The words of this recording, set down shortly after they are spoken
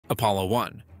Apollo 1,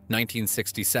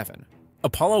 1967.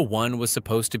 Apollo 1 was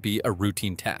supposed to be a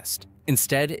routine test.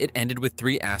 Instead, it ended with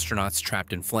 3 astronauts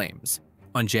trapped in flames.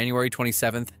 On January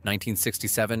 27,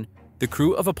 1967, the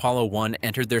crew of Apollo 1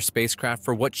 entered their spacecraft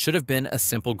for what should have been a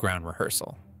simple ground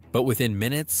rehearsal. But within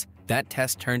minutes, that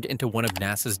test turned into one of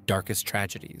NASA's darkest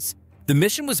tragedies. The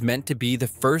mission was meant to be the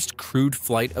first crewed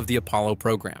flight of the Apollo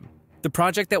program, the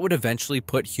project that would eventually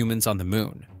put humans on the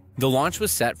moon. The launch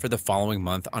was set for the following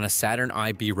month on a Saturn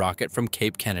IB rocket from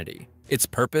Cape Kennedy. Its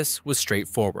purpose was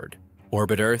straightforward: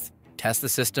 orbit Earth, test the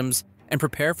systems, and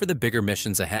prepare for the bigger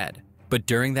missions ahead. But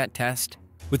during that test,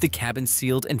 with the cabin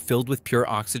sealed and filled with pure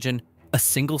oxygen, a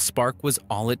single spark was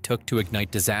all it took to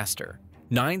ignite disaster.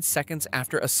 9 seconds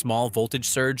after a small voltage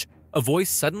surge, a voice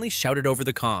suddenly shouted over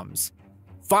the comms,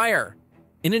 "Fire!"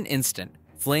 In an instant,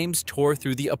 flames tore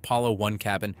through the Apollo 1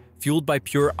 cabin, fueled by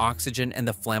pure oxygen and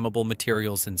the flammable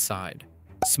materials inside.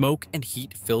 Smoke and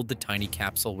heat filled the tiny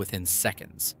capsule within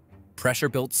seconds. Pressure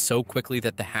built so quickly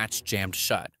that the hatch jammed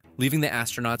shut, leaving the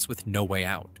astronauts with no way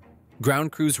out.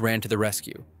 Ground crews ran to the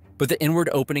rescue, but the inward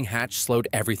opening hatch slowed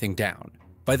everything down.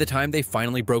 By the time they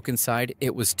finally broke inside,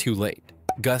 it was too late.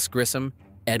 Gus Grissom,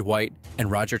 Ed White,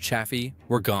 and Roger Chaffee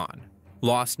were gone.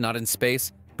 Lost not in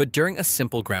space, but during a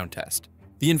simple ground test.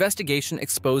 The investigation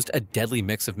exposed a deadly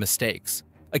mix of mistakes.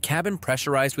 A cabin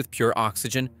pressurized with pure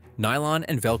oxygen, nylon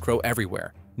and Velcro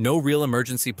everywhere, no real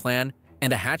emergency plan,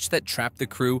 and a hatch that trapped the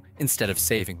crew instead of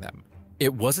saving them.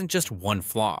 It wasn't just one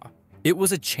flaw. It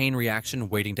was a chain reaction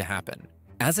waiting to happen.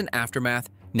 As an aftermath,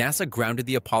 NASA grounded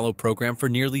the Apollo program for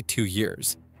nearly 2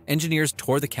 years. Engineers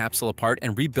tore the capsule apart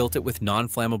and rebuilt it with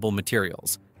non-flammable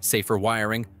materials, safer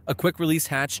wiring, a quick-release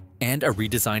hatch, and a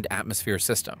redesigned atmosphere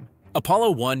system.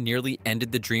 Apollo 1 nearly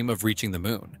ended the dream of reaching the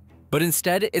moon. But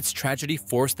instead, its tragedy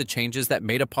forced the changes that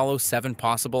made Apollo 7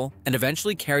 possible and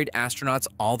eventually carried astronauts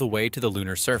all the way to the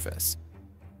lunar surface.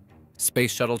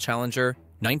 Space Shuttle Challenger,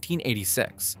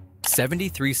 1986.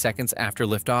 73 seconds after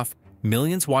liftoff,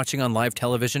 millions watching on live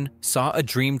television saw a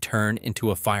dream turn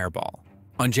into a fireball.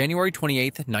 On January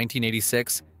 28,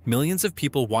 1986, millions of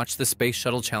people watched the Space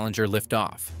Shuttle Challenger lift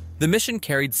off. The mission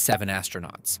carried 7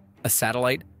 astronauts, a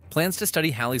satellite, plans to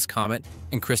study Halley's Comet,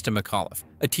 and Krista McAuliffe,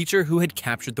 a teacher who had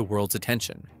captured the world's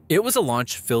attention. It was a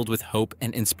launch filled with hope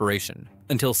and inspiration,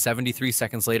 until 73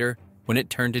 seconds later, when it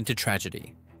turned into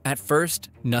tragedy. At first,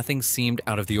 nothing seemed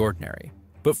out of the ordinary.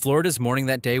 But Florida's morning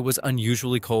that day was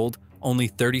unusually cold, only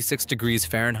 36 degrees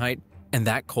Fahrenheit, and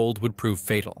that cold would prove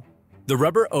fatal. The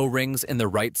rubber O-rings in the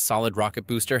right solid rocket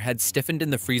booster had stiffened in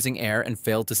the freezing air and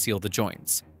failed to seal the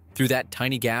joints. Through that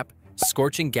tiny gap,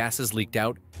 scorching gases leaked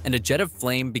out, and a jet of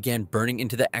flame began burning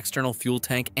into the external fuel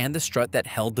tank and the strut that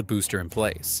held the booster in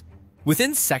place.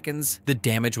 Within seconds, the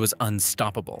damage was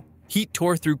unstoppable. Heat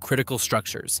tore through critical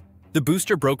structures. The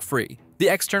booster broke free, the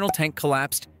external tank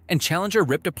collapsed, and Challenger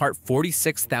ripped apart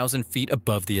 46,000 feet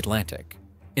above the Atlantic.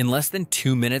 In less than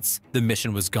 2 minutes, the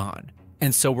mission was gone,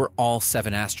 and so were all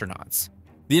 7 astronauts.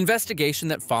 The investigation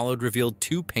that followed revealed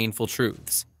 2 painful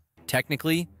truths.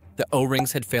 Technically, the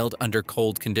O-rings had failed under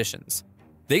cold conditions.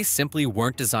 They simply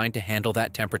weren't designed to handle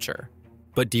that temperature.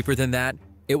 But deeper than that,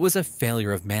 it was a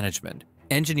failure of management.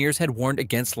 Engineers had warned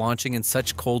against launching in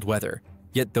such cold weather,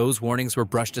 yet those warnings were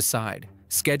brushed aside.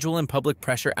 Schedule and public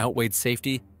pressure outweighed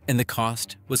safety, and the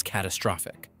cost was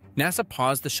catastrophic. NASA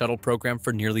paused the shuttle program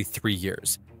for nearly 3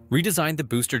 years, redesigned the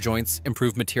booster joints,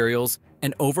 improved materials,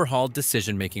 and overhauled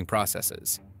decision-making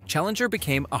processes. Challenger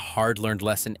became a hard-learned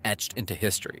lesson etched into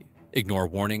history. Ignore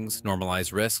warnings,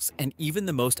 normalize risks, and even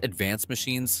the most advanced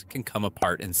machines can come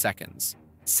apart in seconds.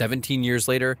 17 years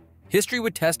later, history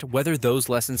would test whether those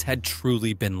lessons had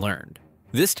truly been learned.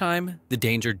 This time, the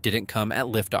danger didn't come at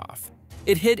liftoff.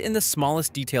 It hid in the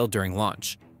smallest detail during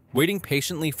launch, waiting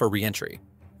patiently for re-entry.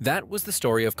 That was the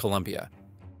story of Columbia.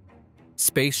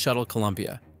 Space Shuttle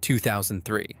Columbia,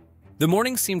 2003. The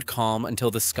morning seemed calm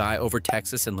until the sky over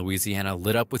Texas and Louisiana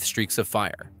lit up with streaks of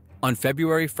fire. On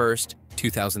February 1st,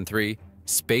 2003,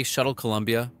 Space Shuttle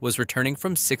Columbia was returning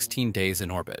from 16 days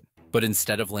in orbit. But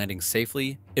instead of landing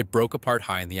safely, it broke apart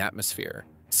high in the atmosphere,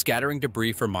 scattering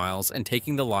debris for miles and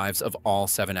taking the lives of all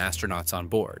 7 astronauts on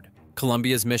board.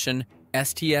 Columbia's mission,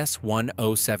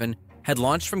 STS-107, had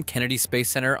launched from Kennedy Space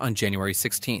Center on January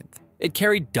 16th. It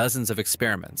carried dozens of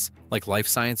experiments, like life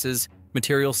sciences,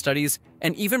 material studies,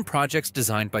 and even projects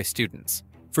designed by students.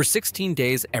 For 16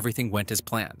 days, everything went as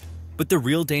planned. But the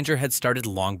real danger had started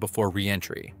long before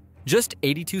re-entry. Just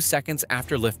 82 seconds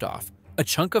after liftoff, a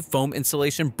chunk of foam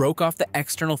insulation broke off the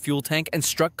external fuel tank and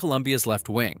struck Columbia's left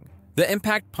wing. The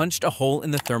impact punched a hole in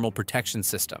the thermal protection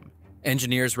system.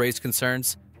 Engineers raised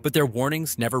concerns, but their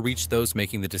warnings never reached those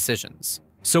making the decisions.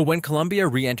 So when Columbia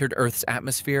re-entered Earth's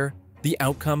atmosphere, The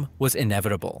outcome was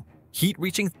inevitable. Heat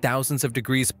reaching thousands of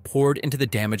degrees poured into the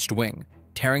damaged wing,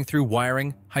 tearing through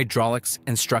wiring, hydraulics,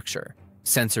 and structure.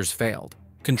 Sensors failed.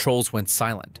 Controls went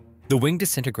silent. The wing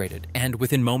disintegrated, and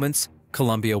within moments,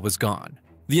 Columbia was gone.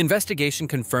 The investigation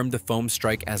confirmed the foam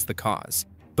strike as the cause,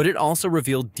 but it also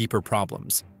revealed deeper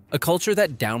problems, a culture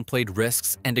that downplayed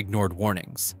risks and ignored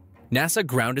warnings. NASA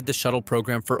grounded the shuttle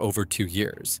program for over 2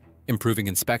 years, improving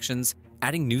inspections,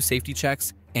 adding new safety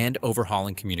checks, and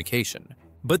overhauling communication.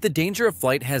 But the danger of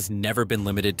flight has never been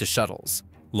limited to shuttles.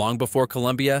 Long before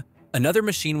Columbia, another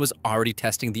machine was already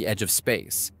testing the edge of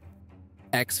space.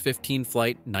 X-15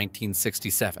 Flight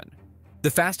 1967. The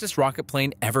fastest rocket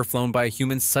plane ever flown by a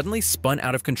human suddenly spun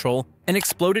out of control and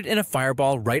exploded in a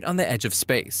fireball right on the edge of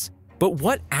space. But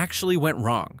what actually went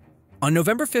wrong? On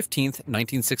November 15,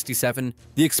 1967,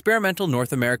 the experimental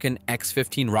North American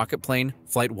X-15 rocket plane,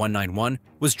 Flight 191,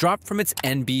 was dropped from its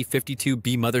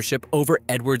NB-52B mothership over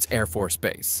Edwards Air Force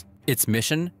Base. Its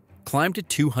mission? Climb to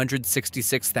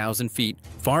 266,000 feet,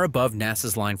 far above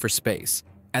NASA's line for space.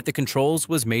 At the controls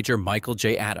was Major Michael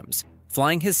J. Adams,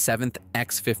 flying his 7th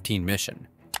X-15 mission.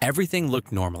 Everything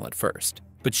looked normal at first,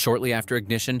 but shortly after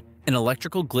ignition, an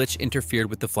electrical glitch interfered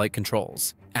with the flight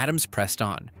controls. Adams pressed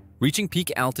on, reaching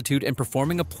peak altitude and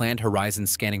performing a planned horizon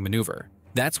scanning maneuver.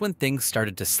 That's when things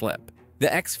started to slip.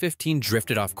 The X-15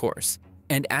 drifted off course,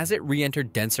 and as it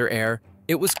re-entered denser air,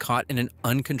 it was caught in an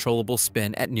uncontrollable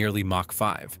spin at nearly Mach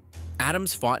 5.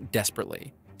 Adams fought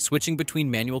desperately, switching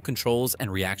between manual controls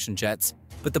and reaction jets,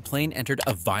 but the plane entered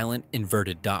a violent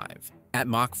inverted dive. At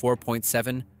Mach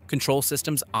 4.7, control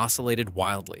systems oscillated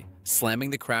wildly, slamming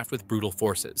the craft with brutal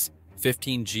forces,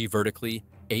 15G vertically,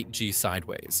 8G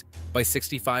sideways. By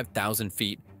 65,000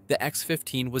 feet, the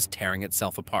X-15 was tearing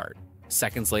itself apart.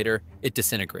 Seconds later, it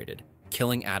disintegrated,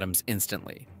 killing Adams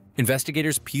instantly.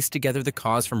 Investigators pieced together the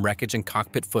cause from wreckage and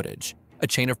cockpit footage. A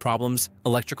chain of problems,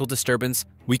 electrical disturbance,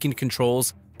 weakened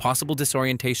controls, possible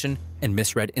disorientation, and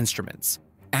misread instruments.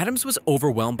 Adams was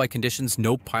overwhelmed by conditions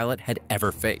no pilot had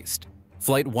ever faced.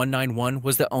 Flight 191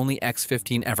 was the only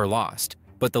X-15 ever lost,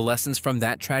 but the lessons from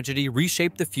that tragedy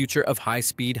reshaped the future of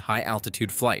high-speed,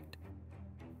 high-altitude flight.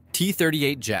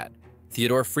 T-38 jet,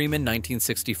 Theodore Freeman,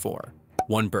 1964.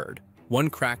 One bird,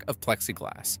 one crack of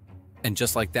plexiglass. And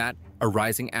just like that, a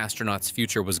rising astronaut's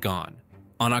future was gone.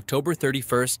 On October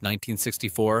 31,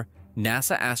 1964,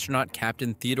 NASA astronaut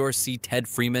Captain Theodore C. Ted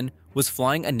Freeman was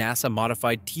flying a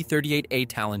NASA-modified T-38A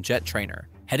Talon jet trainer,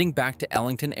 heading back to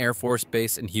Ellington Air Force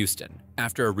Base in Houston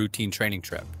after a routine training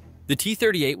trip. The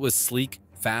T-38 was sleek,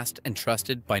 fast, and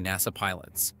trusted by NASA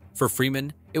pilots. For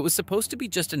Freeman, it was supposed to be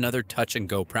just another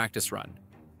touch-and-go practice run.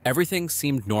 Everything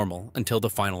seemed normal until the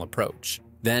final approach.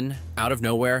 Then, out of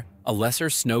nowhere, a lesser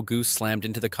snow goose slammed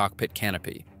into the cockpit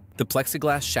canopy. The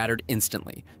plexiglass shattered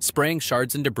instantly, spraying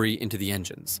shards and debris into the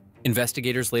engines.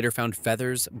 Investigators later found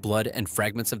feathers, blood, and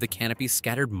fragments of the canopy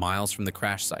scattered miles from the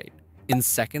crash site. In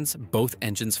seconds, both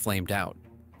engines flamed out.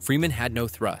 Freeman had no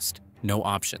thrust, no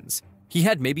options. He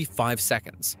had maybe 5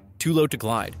 seconds. Too low to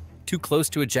glide, too close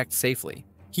to eject safely.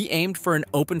 He aimed for an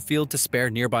open field to spare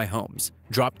nearby homes,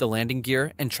 dropped the landing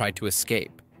gear, and tried to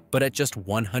escape. But at just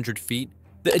 100 feet,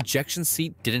 the ejection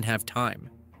seat didn't have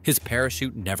time. His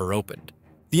parachute never opened.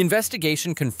 The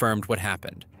investigation confirmed what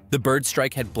happened. The bird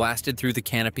strike had blasted through the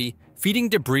canopy, feeding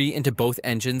debris into both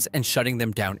engines and shutting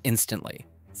them down instantly.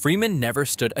 Freeman never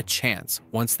stood a chance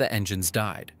once the engines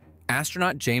died.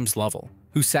 Astronaut James Lovell,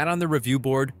 who sat on the review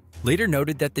board, later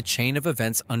noted that the chain of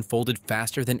events unfolded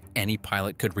faster than any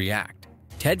pilot could react.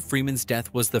 Ted Freeman's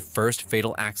death was the first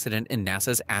fatal accident in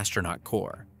NASA's astronaut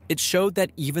corps. It showed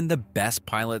that even the best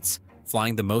pilots,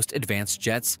 flying the most advanced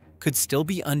jets, could still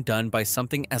be undone by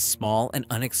something as small and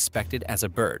unexpected as a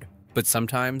bird. But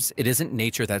sometimes it isn't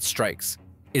nature that strikes,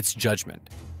 it's judgment.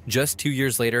 Just 2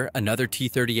 years later, another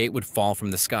T-38 would fall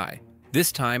from the sky.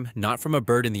 This time, not from a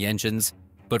bird in the engines,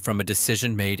 but from a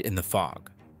decision made in the fog.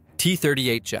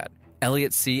 T-38 jet,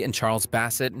 Elliot C. and Charles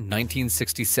Bassett,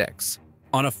 1966.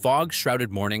 On a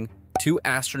fog-shrouded morning, 2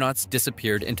 astronauts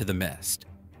disappeared into the mist.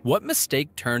 What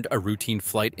mistake turned a routine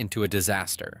flight into a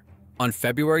disaster? On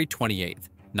February 28,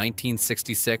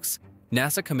 1966,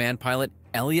 NASA command pilot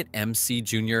Elliot M.C.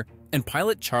 Jr. and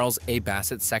pilot Charles A.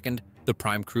 Bassett II, the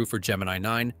prime crew for Gemini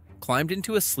 9, climbed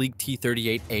into a sleek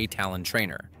T-38A Talon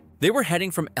trainer. They were heading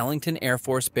from Ellington Air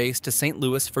Force Base to St.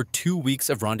 Louis for 2 weeks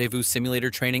of rendezvous simulator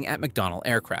training at McDonnell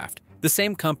Aircraft, the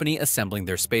same company assembling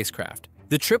their spacecraft.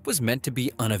 The trip was meant to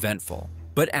be uneventful,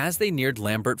 but as they neared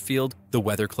Lambert Field, the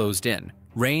weather closed in.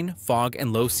 Rain, fog,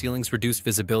 and low ceilings reduced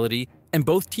visibility, and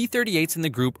both T-38s in the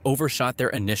group overshot their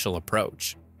initial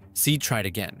approach. C tried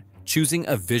again, choosing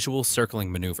a visual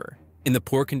circling maneuver. In the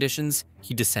poor conditions,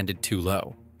 he descended too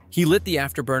low. He lit the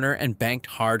afterburner and banked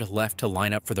hard left to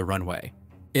line up for the runway.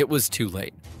 It was too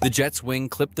late. The jet's wing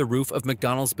clipped the roof of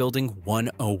McDonald's Building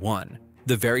 101,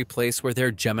 the very place where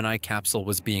their Gemini capsule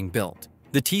was being built.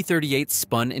 The T-38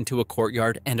 spun into a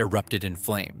courtyard and erupted in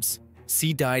flames.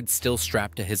 C died still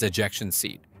strapped to his ejection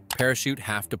seat, parachute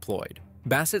half deployed.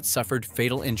 Bassett suffered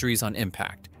fatal injuries on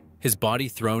impact, his body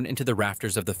thrown into the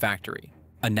rafters of the factory.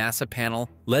 A NASA panel,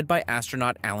 led by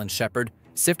astronaut Alan Shepard,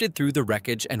 sifted through the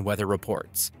wreckage and weather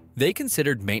reports. They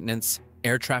considered maintenance,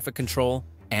 air traffic control,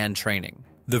 and training.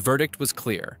 The verdict was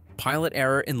clear: pilot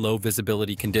error in low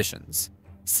visibility conditions.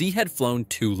 C had flown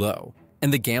too low,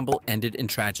 and the gamble ended in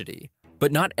tragedy.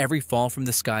 But not every fall from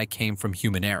the sky came from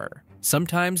human error.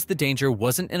 Sometimes the danger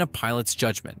wasn't in a pilot's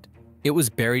judgment. It was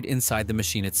buried inside the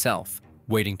machine itself,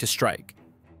 waiting to strike.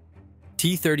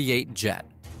 T-38 jet,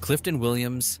 Clifton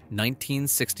Williams,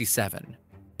 1967.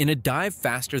 In a dive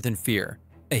faster than fear,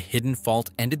 a hidden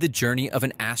fault ended the journey of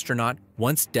an astronaut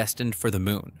once destined for the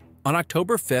moon. On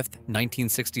October 5,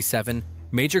 1967,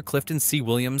 Major Clifton C.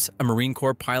 Williams, a Marine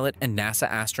Corps pilot and NASA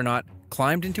astronaut,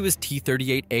 climbed into his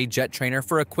T-38A jet trainer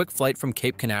for a quick flight from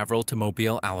Cape Canaveral to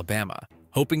Mobile, Alabama,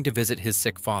 hoping to visit his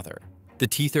sick father. The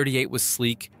T-38 was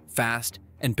sleek, fast,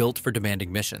 and built for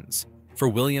demanding missions. For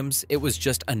Williams, it was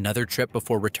just another trip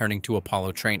before returning to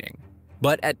Apollo training.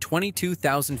 But at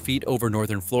 22,000 feet over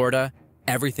northern Florida,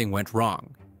 everything went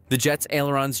wrong. The jet's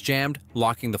ailerons jammed,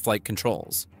 locking the flight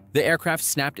controls. The aircraft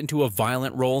snapped into a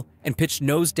violent roll and pitched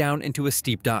nose down into a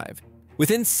steep dive.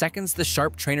 Within seconds, the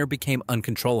sharp trainer became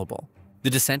uncontrollable. The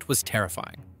descent was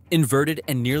terrifying. Inverted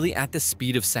and nearly at the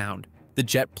speed of sound, the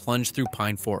jet plunged through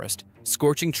pine forest,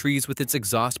 scorching trees with its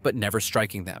exhaust but never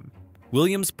striking them.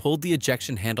 Williams pulled the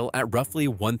ejection handle at roughly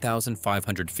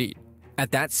 1,500 feet.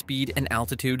 At that speed and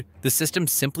altitude, the system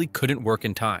simply couldn't work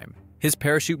in time. His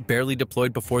parachute barely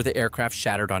deployed before the aircraft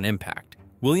shattered on impact.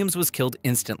 Williams was killed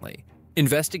instantly.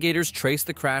 Investigators traced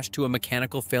the crash to a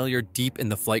mechanical failure deep in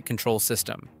the flight control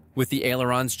system. With the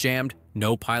ailerons jammed,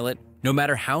 no pilot, no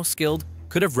matter how skilled,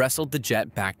 could have wrestled the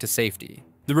jet back to safety.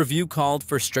 The review called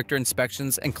for stricter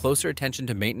inspections and closer attention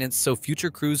to maintenance so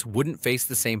future crews wouldn't face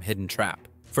the same hidden trap.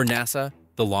 For NASA,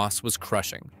 the loss was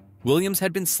crushing. Williams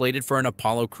had been slated for an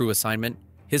Apollo crew assignment,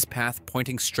 his path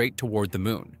pointing straight toward the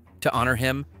moon. To honor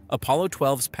him, Apollo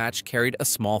 12's patch carried a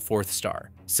small fourth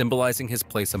star, symbolizing his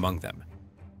place among them.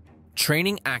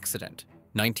 Training accident,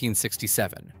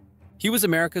 1967. He was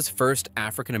America's first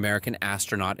African-American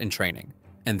astronaut in training,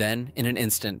 and then, in an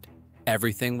instant,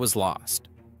 everything was lost.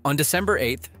 On December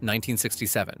 8,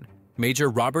 1967, Major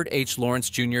Robert H. Lawrence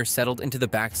Jr. settled into the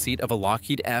backseat of a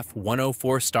Lockheed F-104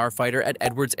 starfighter at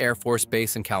Edwards Air Force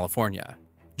Base in California.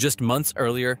 Just months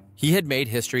earlier, he had made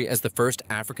history as the first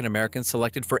African-American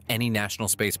selected for any national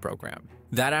space program.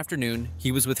 That afternoon,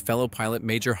 he was with fellow pilot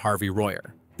Major Harvey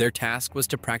Royer. Their task was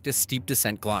to practice steep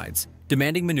descent glides,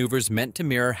 demanding maneuvers meant to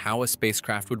mirror how a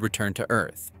spacecraft would return to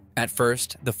Earth. At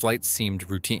first, the flight seemed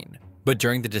routine. But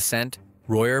during the descent,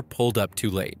 Royer pulled up too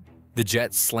late. The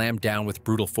jet slammed down with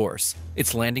brutal force,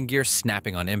 its landing gear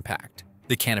snapping on impact.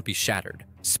 The canopy shattered,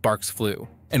 sparks flew,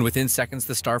 and within seconds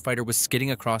the starfighter was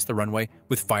skidding across the runway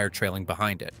with fire trailing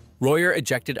behind it. Royer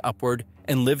ejected upward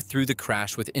and lived through the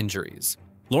crash with injuries.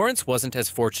 Lawrence wasn't as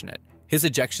fortunate. His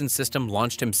ejection system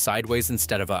launched him sideways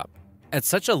instead of up. At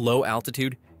such a low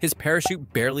altitude, his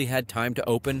parachute barely had time to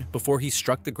open before he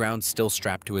struck the ground still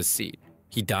strapped to his seat.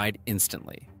 He died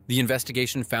instantly. The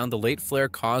investigation found the late flare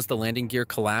caused the landing gear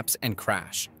collapse and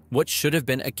crash. What should have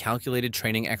been a calculated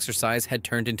training exercise had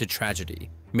turned into tragedy,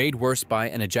 made worse by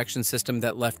an ejection system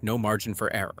that left no margin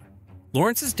for error.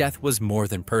 Lawrence's death was more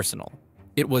than personal.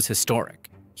 It was historic.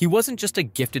 He wasn't just a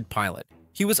gifted pilot.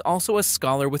 He was also a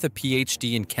scholar with a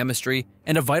PhD in chemistry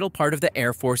and a vital part of the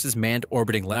Air Force's manned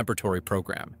orbiting laboratory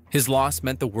program. His loss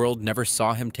meant the world never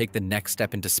saw him take the next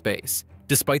step into space,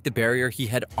 despite the barrier he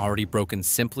had already broken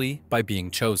simply by being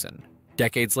chosen.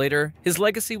 Decades later, his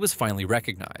legacy was finally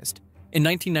recognized. In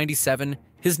 1997,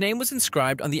 his name was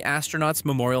inscribed on the Astronauts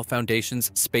Memorial Foundation's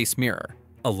Space Mirror,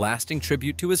 a lasting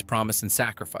tribute to his promise and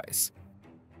sacrifice.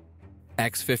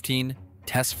 X-15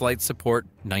 Test Flight Support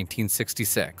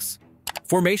 1966.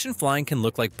 Formation flying can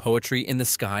look like poetry in the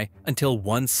sky until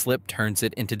one slip turns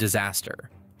it into disaster.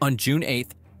 On June 8,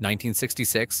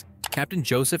 1966, Captain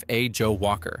Joseph A. Joe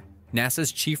Walker,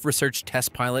 NASA's chief research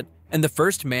test pilot and the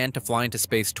first man to fly into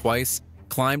space twice,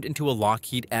 climbed into a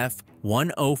Lockheed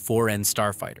F-104N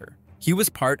starfighter. He was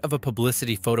part of a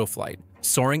publicity photo flight,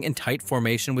 soaring in tight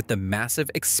formation with the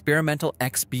massive experimental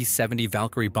XB-70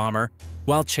 Valkyrie bomber,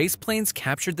 while chase planes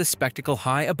captured the spectacle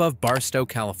high above Barstow,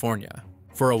 California.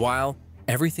 For a while,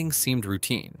 everything seemed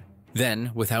routine.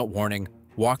 Then, without warning,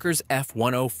 Walker's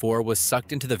F-104 was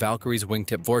sucked into the Valkyrie's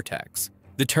wingtip vortex.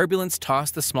 The turbulence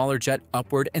tossed the smaller jet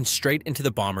upward and straight into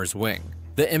the bomber's wing.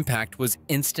 The impact was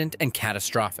instant and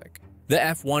catastrophic. The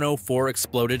F-104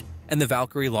 exploded and the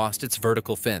Valkyrie lost its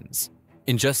vertical fins.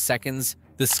 In just seconds,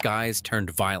 the skies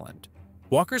turned violent.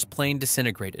 Walker's plane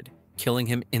disintegrated, killing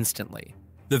him instantly.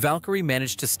 The Valkyrie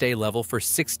managed to stay level for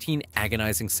 16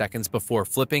 agonizing seconds before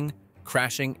flipping,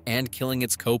 crashing, and killing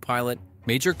its co-pilot,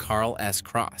 Major Carl S.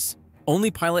 Cross.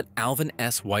 Only pilot Alvin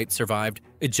S. White survived,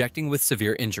 ejecting with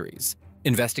severe injuries.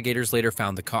 Investigators later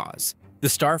found the cause: the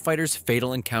starfighter's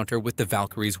fatal encounter with the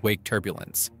Valkyrie's wake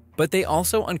turbulence. But they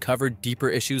also uncovered deeper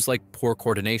issues like poor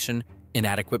coordination,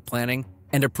 inadequate planning,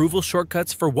 and approval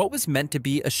shortcuts for what was meant to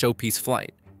be a showpiece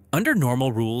flight. Under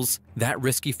normal rules, that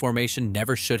risky formation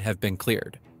never should have been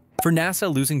cleared. For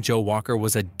NASA, losing Joe Walker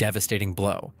was a devastating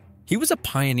blow. He was a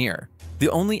pioneer, the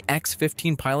only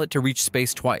X-15 pilot to reach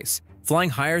space twice,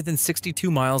 flying higher than 62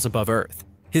 miles above Earth.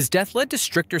 His death led to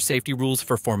stricter safety rules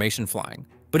for formation flying,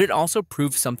 but it also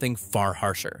proved something far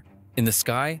harsher. In the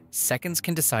sky, seconds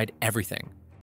can decide everything.